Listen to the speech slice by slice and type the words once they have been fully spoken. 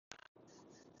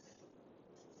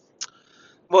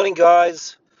Morning,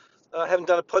 guys. I haven't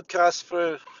done a podcast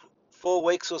for 4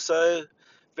 weeks or so.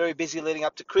 Very busy leading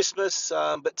up to Christmas,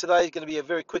 but today is going to be a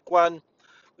very quick one.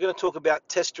 We're going to talk about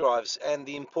test drives and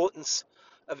the importance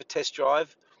of a test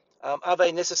drive. Are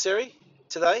they necessary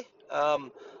today?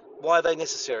 Why are they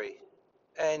necessary?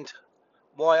 And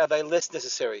why are they less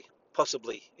necessary,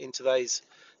 possibly, in today's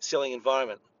selling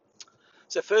environment?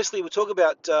 So, firstly, we'll talk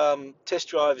about test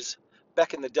drives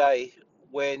back in the day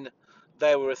when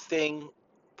they were a thing,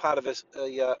 part of a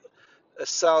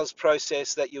sales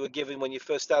process that you were given when you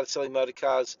first started selling motor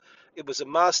cars. It was a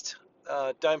must.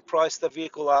 Don't price the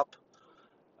vehicle up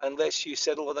unless you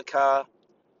settle on the car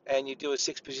and you do a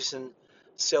six position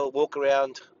sell walk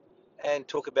around and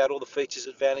talk about all the features,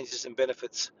 advantages, and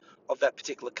benefits of that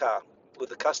particular car with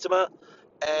the customer.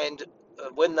 And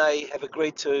when they have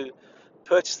agreed to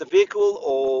purchase the vehicle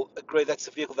or agree that's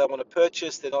the vehicle they want to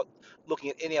purchase, they're not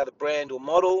looking at any other brand or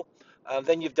model,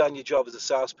 then you've done your job as a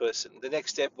salesperson. The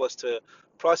next step was to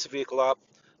price the vehicle up,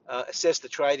 assess the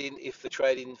trade-in if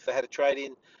they had a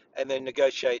trade-in, and then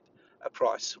negotiate a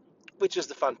price, which is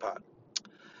the fun part.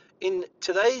 In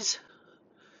today's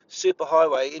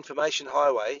superhighway, information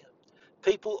highway,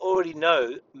 people already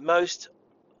know most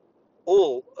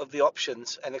all of the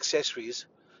options and accessories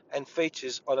and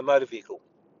features on a motor vehicle.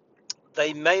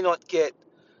 They may not get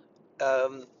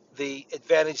the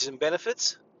advantages and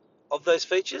benefits of those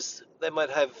features. They might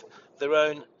have their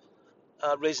own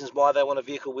reasons why they want a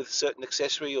vehicle with a certain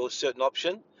accessory or a certain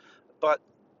option, but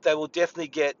they will definitely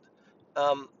get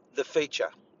the feature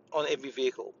on every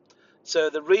vehicle. So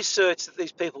the research that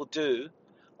these people do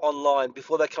online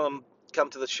before they come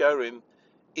to the showroom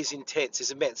is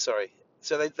immense.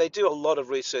 So they do a lot of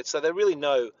research, so they really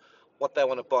know what they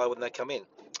want to buy when they come in.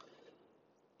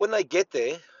 When they get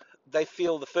there, they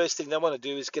feel the first thing they want to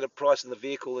do is get a price on the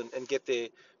vehicle and get their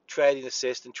trading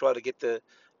assessed and try to get the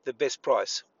best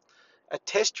price. A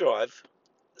test drive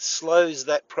slows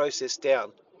that process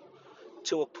down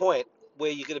to a point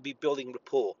where you're going to be building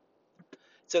rapport.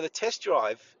 So the test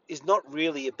drive is not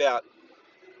really about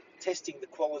testing the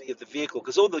quality of the vehicle,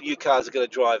 because all the new cars are going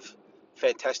to drive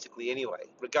fantastically anyway,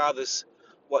 regardless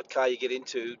what car you get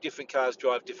into. Different cars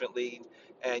drive differently,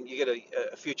 and you get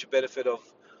a future benefit of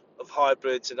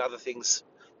hybrids and other things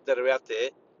that are out there.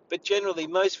 But generally,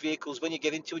 most vehicles, when you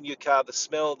get into a new car, the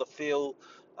smell, the feel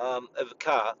of a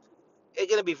car are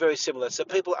going to be very similar. So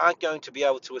people aren't going to be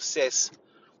able to assess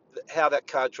how that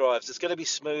car drives. It's going to be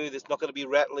smooth. It's not going to be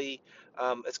rattly.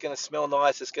 It's going to smell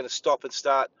nice. It's going to stop and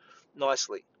start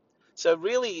nicely. So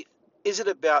really, is it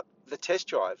about the test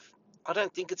drive? I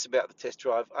don't think it's about the test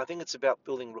drive. I think it's about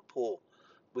building rapport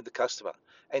with the customer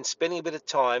and spending a bit of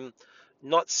time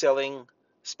not selling,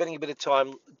 spending a bit of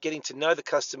time getting to know the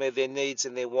customer, their needs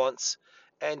and their wants,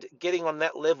 and getting on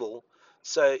that level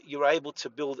so you're able to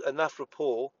build enough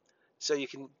rapport so you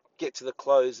can get to the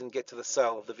close and get to the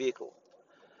sale of the vehicle.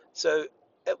 So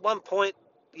at one point,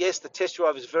 yes, the test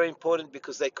drive is very important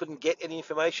because they couldn't get any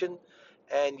information,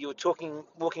 and you were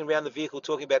walking around the vehicle,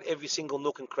 talking about every single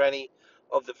nook and cranny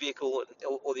of the vehicle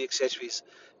or the accessories.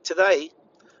 Today,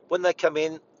 when they come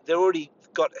in, they're already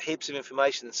got heaps of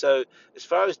information. So as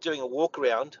far as doing a walk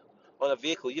around on a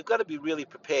vehicle, you've got to be really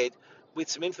prepared with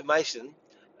some information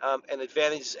and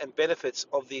advantages and benefits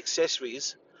of the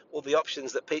accessories or the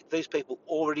options that these people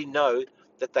already know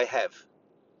that they have.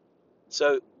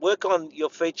 So work on your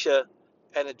feature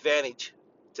and advantage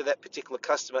to that particular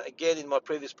customer. Again, in my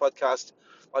previous podcast,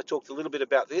 I talked a little bit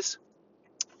about this,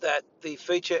 that the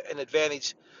feature and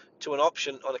advantage to an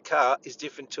option on a car is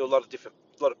different to a lot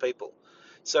of people.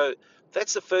 So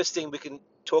that's the first thing we can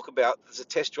talk about as a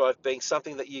test drive being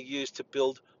something that you use to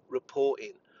build rapport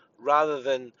in, rather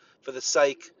than for the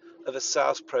sake of a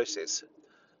sales process.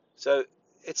 So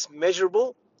it's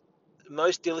measurable.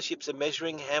 Most dealerships are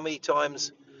measuring how many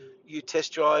times you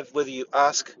test drive, whether you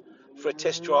ask for a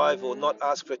test drive or not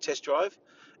ask for a test drive,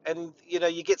 and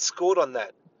you get scored on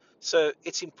that. So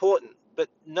it's important, but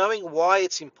knowing why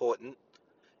it's important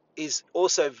is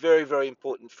also very, very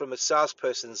important from a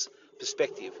salesperson's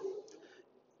perspective.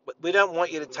 But we don't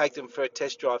want you to take them for a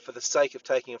test drive for the sake of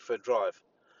taking them for a drive.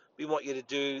 We want you to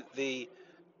do the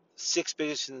six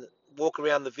position walk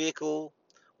around the vehicle.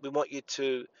 We want you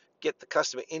to get the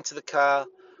customer into the car.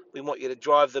 We want you to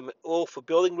drive them, all for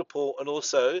building rapport and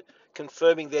also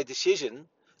confirming their decision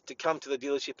to come to the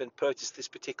dealership and purchase this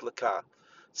particular car.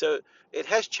 So it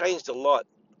has changed a lot,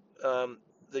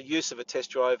 the use of a test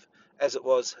drive as it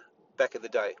was back in the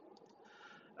day.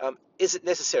 Is it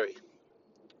necessary?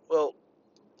 Well,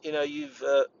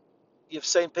 you've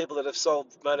seen people that have sold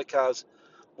motor cars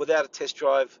without a test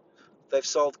drive. They've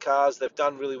sold cars, they've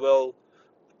done really well,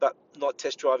 but not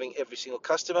test driving every single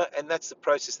customer, and that's the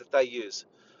process that they use.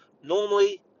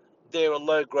 Normally, they're a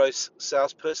low gross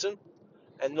salesperson,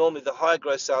 and normally the high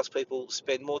gross salespeople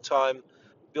spend more time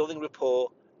building rapport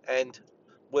and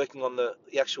working on the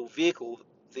actual vehicle,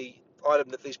 the item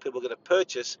that these people are going to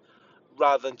purchase,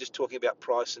 rather than just talking about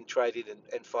price and trade-in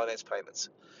and finance payments.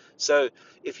 So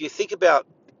if you think about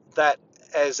that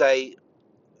as a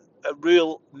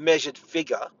real measured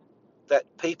figure,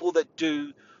 that people that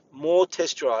do more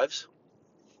test drives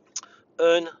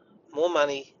earn more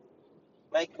money,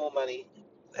 make more money,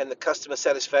 and the customer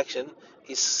satisfaction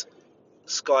is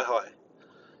sky high.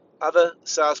 Other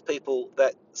salespeople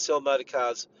that sell motor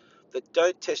cars that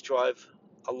don't test drive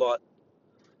a lot,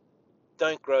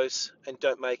 don't gross, and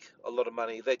don't make a lot of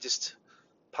money. They're just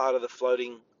part of the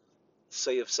floating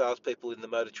sea of salespeople in the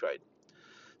motor trade.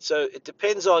 So it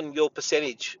depends on your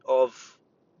percentage of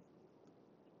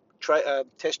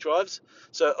test drives.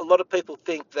 So a lot of people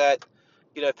think that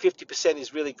 50%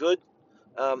 is really good,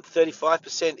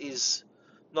 35% is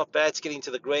not bad. It's getting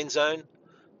to the green zone.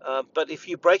 But if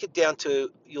you break it down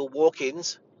to your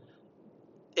walk-ins,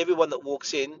 everyone that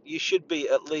walks in, you should be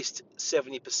at least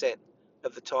 70%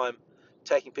 of the time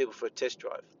taking people for a test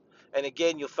drive. And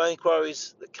again, your phone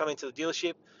inquiries that come into the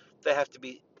dealership, they have to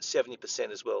be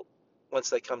 70% as well once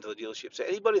they come to the dealership. So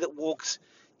anybody that walks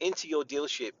into your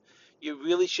dealership, you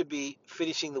really should be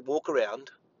finishing the walk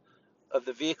around of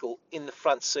the vehicle in the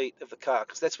front seat of the car,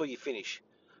 because that's where you finish.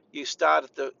 You start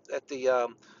at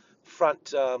the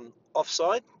front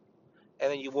offside,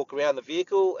 and then you walk around the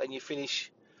vehicle and you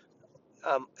finish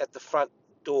at the front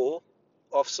door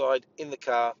offside in the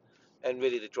car and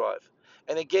ready to drive.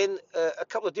 And again, a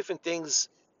couple of different things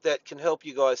that can help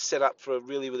you guys set up for a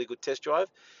really, really good test drive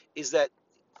is that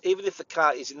even if the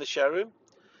car is in the showroom,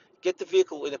 get the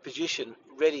vehicle in a position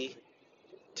ready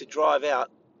to drive out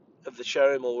of the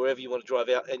showroom or wherever you want to drive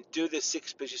out, and do the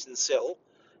 6-position cell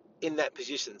in that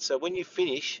position. So when you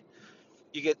finish,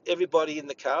 you get everybody in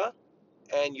the car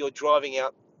and you're driving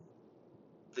out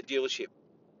the dealership.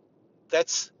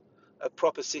 That's a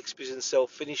proper 6-position cell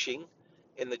finishing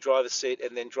in the driver's seat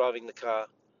and then driving the car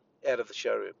out of the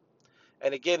showroom.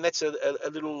 And again, that's a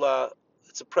little,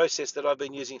 it's a process that I've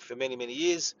been using for many, many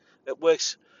years. It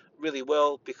works really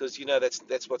well because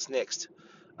that's what's next.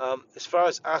 As far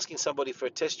as asking somebody for a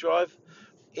test drive,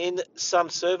 in some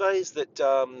surveys that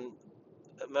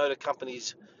motor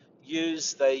companies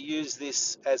use, they use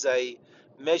this as a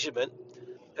measurement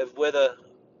of whether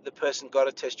the person got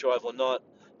a test drive or not.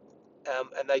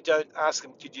 And they don't ask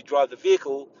them, did you drive the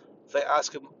vehicle? They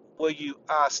ask them, were you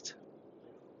asked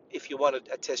if you wanted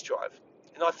a test drive?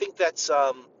 And I think that's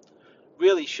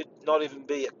really should not even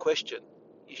be a question.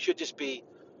 You should just be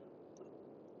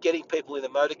getting people in a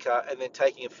motor car and then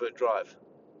taking them for a drive.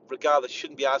 Regardless, you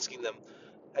shouldn't be asking them,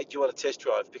 hey, do you want a test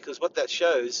drive? Because what that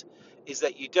shows is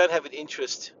that you don't have an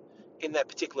interest in that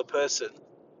particular person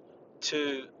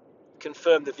to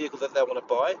confirm the vehicle that they want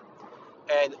to buy.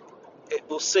 And it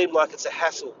will seem like it's a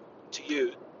hassle to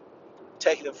you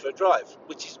taking them for a drive,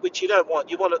 which you don't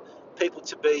want. You want people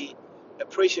to be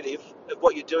appreciative of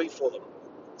what you're doing for them.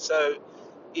 So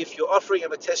if you're offering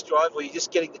them a test drive or you're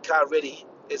just getting the car ready,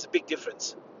 there's a big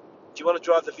difference. Do you want to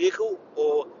drive the vehicle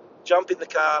or jump in the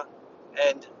car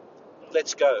and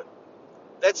let's go?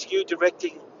 That's you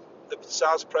directing the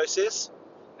sales process,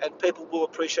 and people will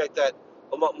appreciate that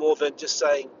a lot more than just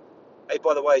saying, hey,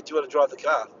 by the way, do you want to drive the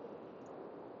car?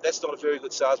 That's not a very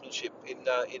good salesmanship in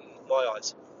my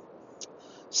eyes.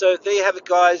 So there you have it,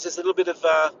 guys. There's a little bit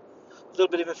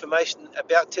of information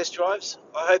about test drives.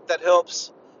 I hope that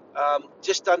helps.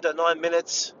 Just under 9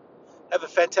 minutes. Have a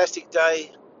fantastic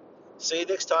day. See you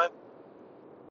next time.